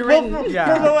 Ever been written. Well,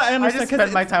 yeah. I just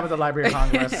spent my time at the Library of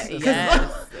Congress.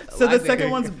 So the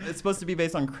second one's supposed to be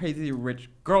based on Crazy Rich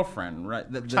Girlfriend, right?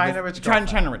 China Rich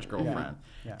Girlfriend.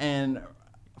 Yeah. And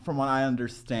from what I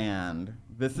understand,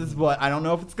 this is what I don't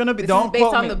know if it's gonna be. This don't is based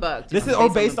quote on me. the book. This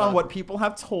is based on what people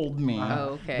have told me.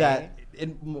 Okay. That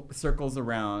it circles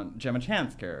around Gemma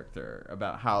Chan's character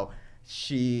about how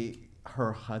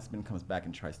her husband comes back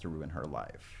and tries to ruin her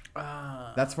life.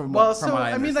 That's from what I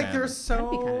understand. I mean, like there's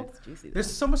so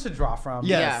much to draw from.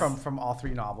 Yes. From all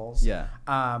 3 novels. Yeah.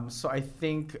 So I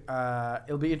think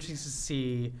it'll be interesting to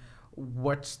see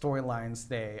what storylines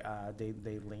they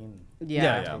lean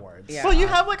towards. Yeah. Well, you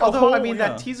have like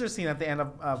that teaser scene at the end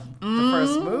of the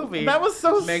first movie that was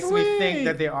so makes sweet. me think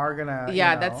that they are gonna.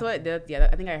 That's what. I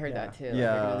think I heard that too.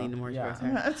 Yeah. Like, more towards her.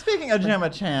 And speaking of Gemma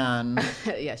Chan,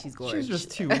 yeah, she's gorgeous. She's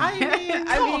just too.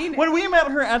 I mean, when we met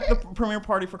her at the premiere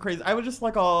party for Crazy, I was just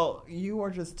like, "Oh, you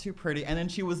are just too pretty," and then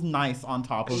she was nice on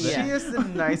top of it. She is the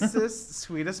nicest,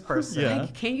 sweetest person. Yeah.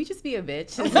 Like, can you just be a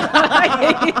bitch?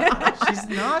 She's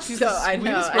not. She's I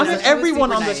know. I mean,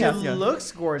 everyone on the cast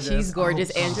looks gorgeous. She's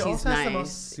gorgeous and she she's also nice. has the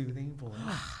most soothing voice.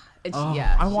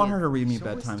 I want her to read me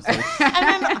bedtime stories.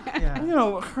 And then, you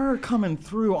know, her coming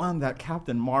through on that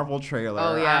Captain Marvel trailer.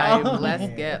 Oh yeah, let's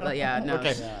get.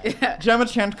 Okay. Gemma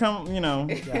Chan, come. You know,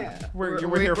 we're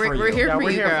here for you. We're here for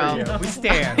you, girl. We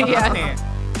stand. We stand.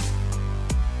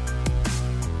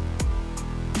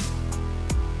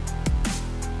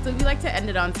 So we like to end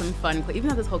it on some fun, even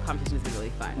though this whole competition has been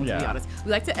really fun, to be honest. We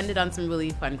like to end it on some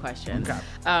really fun questions. Okay.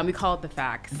 We call it the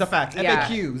facts. The facts.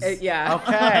 FAQs. Okay,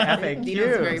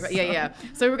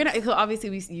 FAQs. So so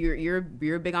obviously you're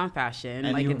big on fashion.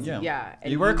 And and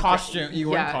you wear costume. You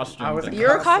wear costume.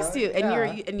 You're a costume,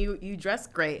 and you dress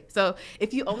great. So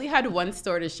if you only had one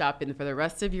store to shop in for the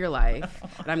rest of your life,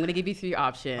 and I'm going to give you 3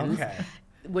 options. Okay.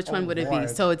 Which one would it be?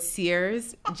 So it's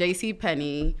Sears,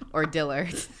 JCPenney, or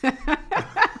Dillard's.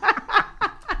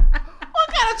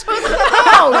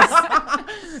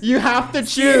 You have to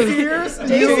choose. Sears,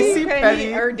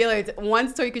 JCPenney, or Dillard's. One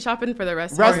store you can shop in for the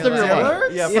rest of your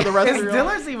life. Yeah, for the rest of your life. Is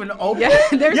Dillard's even open? Yeah,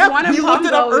 there's one in Palmdale. We looked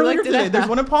it up earlier today. There's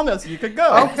one in Palmdale, so you could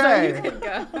go. Okay. So you could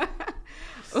go.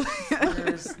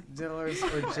 Dillard's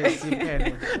or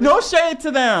JCPenney. No shade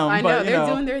to them. I know, they're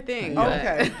doing their thing.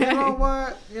 Okay. You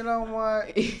know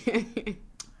what?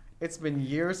 It's been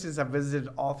years since I visited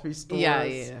all 3 stores.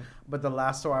 Yeah. But the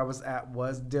last store I was at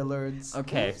was Dillard's.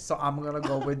 Okay. So I'm going to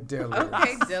go with Dillard's.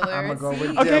 Okay, Dillard's. I'm going to go with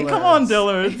Dillard's. Okay, come on,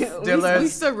 Dillard's. Dillard's. We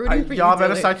still rooting for you, y'all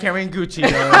better start carrying Gucci,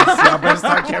 Dillard's. Y'all better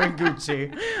start carrying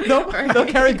Gucci. They'll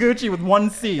carry Gucci with 1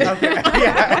 C. Okay.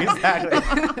 Yeah, exactly.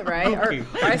 Right? Or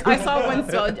I saw one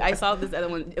store. I saw this other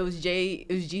one. It was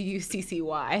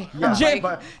GUCCY. Yeah.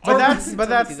 But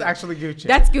that's actually Gucci.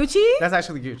 That's Gucci? That's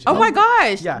actually Gucci. Oh my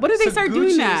gosh. Yeah. When did they start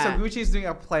doing that? So Gucci is doing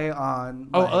a play on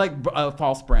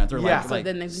false brands or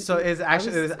so it's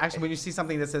actually when you see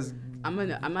something that says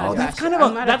that's kind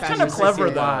of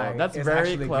clever though. That's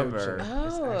very clever.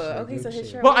 Okay, so his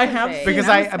shirt. Well, I have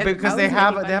because they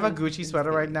have a Gucci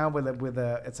sweater right now with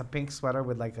a it's a pink sweater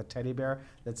with like a teddy bear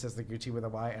that says the Gucci with a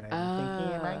Y, and I'm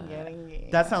thinking about getting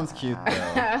it. That sounds cute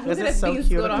though. This is so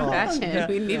cute on fashion.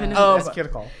 We didn't even know. That's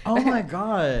cuticle. Oh my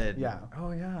god. Yeah.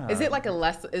 Oh yeah. Is it like a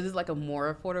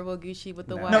more affordable Gucci with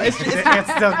the Y? No, it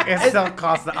still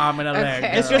costs the arm and a leg.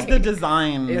 It's just the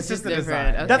design. It's just the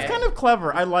design. Okay. That's kind of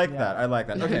clever. I like that.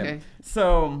 Okay.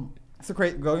 So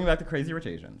going back to Crazy Rich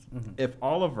Asians, if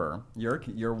Oliver,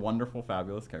 your wonderful,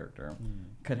 fabulous character,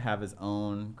 could have his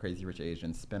own Crazy Rich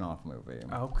Asians spin-off movie,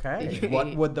 okay,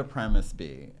 what would the premise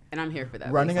be? And I'm here for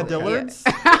that. Running a Dillard's?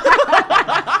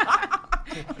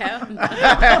 Hell no.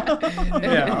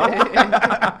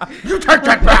 You take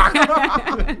that back.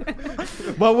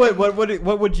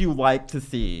 What would you like to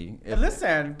see?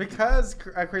 Listen, because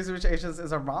Crazy Rich Asians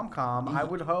is a rom-com, I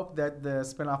would hope that the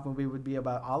spin-off movie would be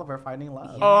about Oliver finding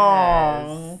love.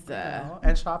 Yes.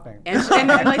 And shopping. And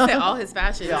like I said, all his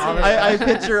fashion. I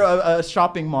picture a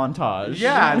shopping montage.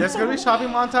 Yeah, there's going to be a shopping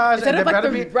montage. Instead of like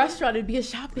the restaurant, it'd be a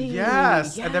shopping.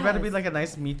 Yes, and there better be like a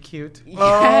nice meet cute. Yes.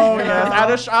 Oh,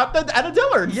 yes. At a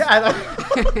Dillard's. Yeah.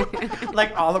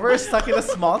 Like Oliver is stuck in a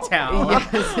small town.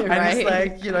 Yes, and he's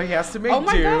like, he has to make do. Oh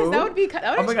my gosh, that would be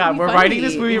oh my god, we're writing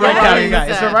this movie right now, you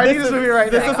guys. We're writing this movie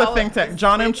right now. This is a think tank.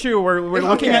 John M. Chu, we're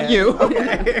looking at you.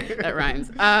 Okay. That rhymes.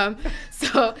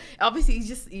 So obviously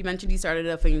you mentioned you started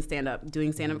off doing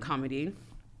stand-up comedy.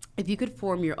 If you could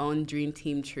form your own dream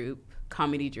team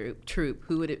comedy troupe,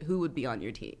 who would be on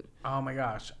your team? Oh my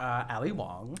gosh, Ali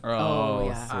Wong. Oh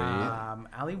yeah, sweet.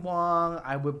 Ali Wong.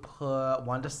 I would put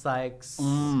Wanda Sykes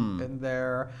in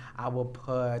there. I will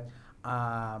put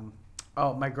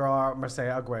my girl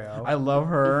Marcella Arguello. I love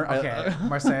her. Okay,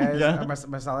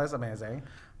 Marcella is amazing.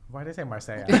 Why did I say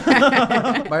Marcella?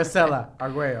 Marcella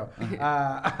Arguello.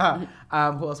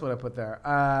 Who else would I put there?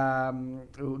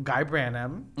 Guy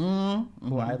Branum,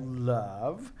 who I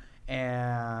love,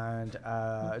 and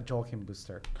Joaquin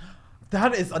Booster.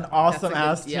 That is an awesome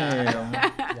ass team.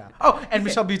 Yeah. Oh, and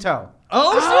Michelle Buteau.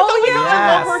 Oh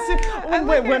yeah. I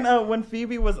love her too. When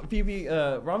Phoebe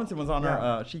Robinson was on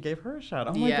her, she gave her a shout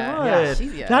out. Oh my god.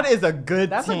 Yeah. That is a good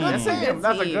team. That's a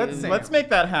good team. Let's make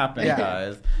that happen,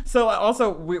 guys. So also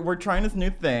we're trying this new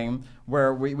thing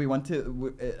where we went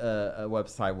to a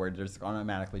website where just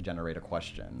automatically generate a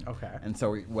question. Okay. And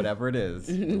so whatever it is,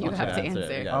 you have to answer.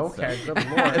 Yes, okay. Good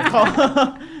lord. It's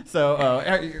called,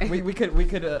 we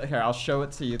could here I'll show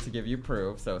it to you to give you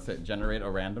proof. So generate a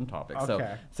random topic.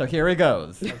 Okay. So here it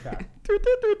goes. Okay.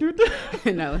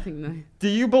 No. Do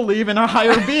you believe in a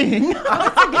higher being?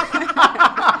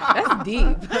 That's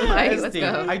deep. Let's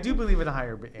go. I do believe in a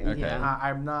higher being. Okay.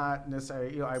 I'm not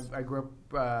necessarily. I grew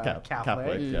up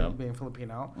Catholic, being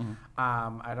Filipino.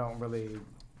 I don't really.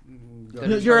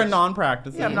 You're a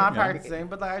non-practicing. Yeah, I'm non-practicing,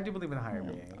 but I do believe in a higher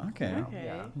being. Okay.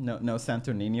 Yeah. No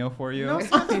Santo Nino for you. No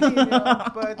Santo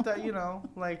Nino, but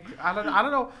I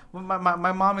don't know.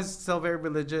 My mom is still very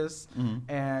religious,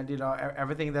 and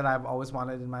everything that I've always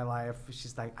wanted in my life,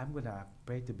 she's like, I'm gonna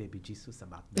pray to baby Jesus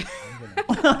about this.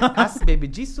 I'm gonna ask baby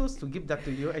Jesus to give that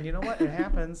to you, and you know what? It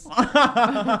happens.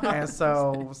 And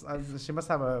so she must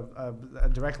have a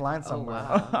direct line somewhere.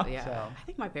 Oh, wow. Yeah. So. I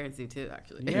think my parents do too,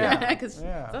 actually. Yeah. Because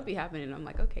stuff be happening, and I'm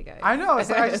like, okay, guys. I know.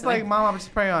 So I just like, Mom, I'm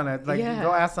just pray on it. Like,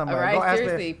 go ask somebody. All right, go ask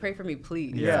seriously, pray for me,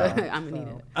 please. Yeah. I'm gonna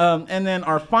need it. And then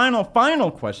our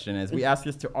final question is, we ask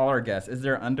this to all our guests: is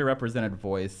there an underrepresented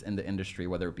voice in the industry,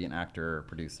 whether it be an actor,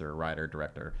 producer, writer,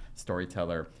 director,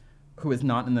 storyteller, who is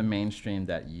not in the mainstream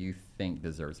that you think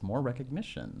deserves more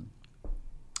recognition?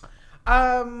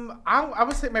 I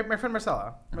would say my friend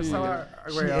Marcella. Marcella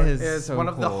is so one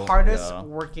of cool. the hardest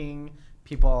working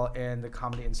people in the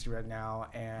comedy industry right now,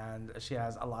 and she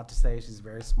has a lot to say. She's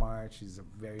very smart. She's a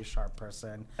very sharp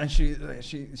person, and she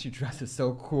dresses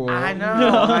so cool. I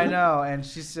know, and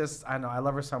she's just I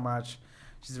love her so much.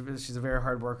 She's a very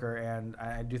hard worker, and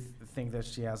I do think that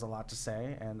she has a lot to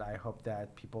say, and I hope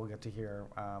that people get to hear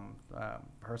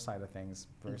her side of things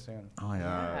very soon. Oh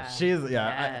yeah,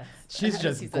 she's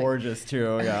just gorgeous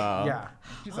too. Yeah,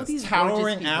 she's a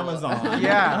towering Amazon.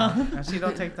 Yeah, and she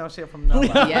don't take no shit from no one.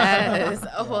 Yes.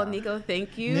 Oh well, Nico,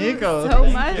 thank you so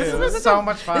much. This was so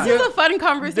much fun. This was a fun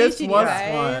conversation. This was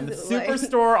fun.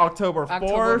 Superstore, October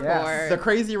 4th. Yes. The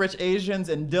Crazy Rich Asians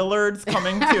and Dillard's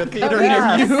coming to a theater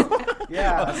near you.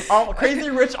 Yeah. Crazy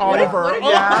Rich Oliver.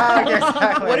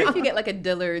 Exactly. What if you get like a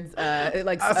Dillard's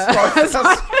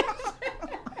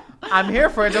I'm here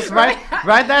for it. Just write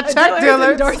Write that check,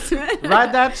 dealer. Endorsement.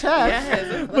 Write that check.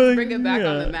 Yes, let's bring it back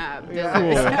on the map.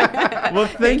 Cool. Well,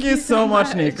 thank you so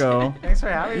much, Nico. Thanks for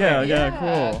having me. Yeah,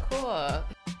 cool.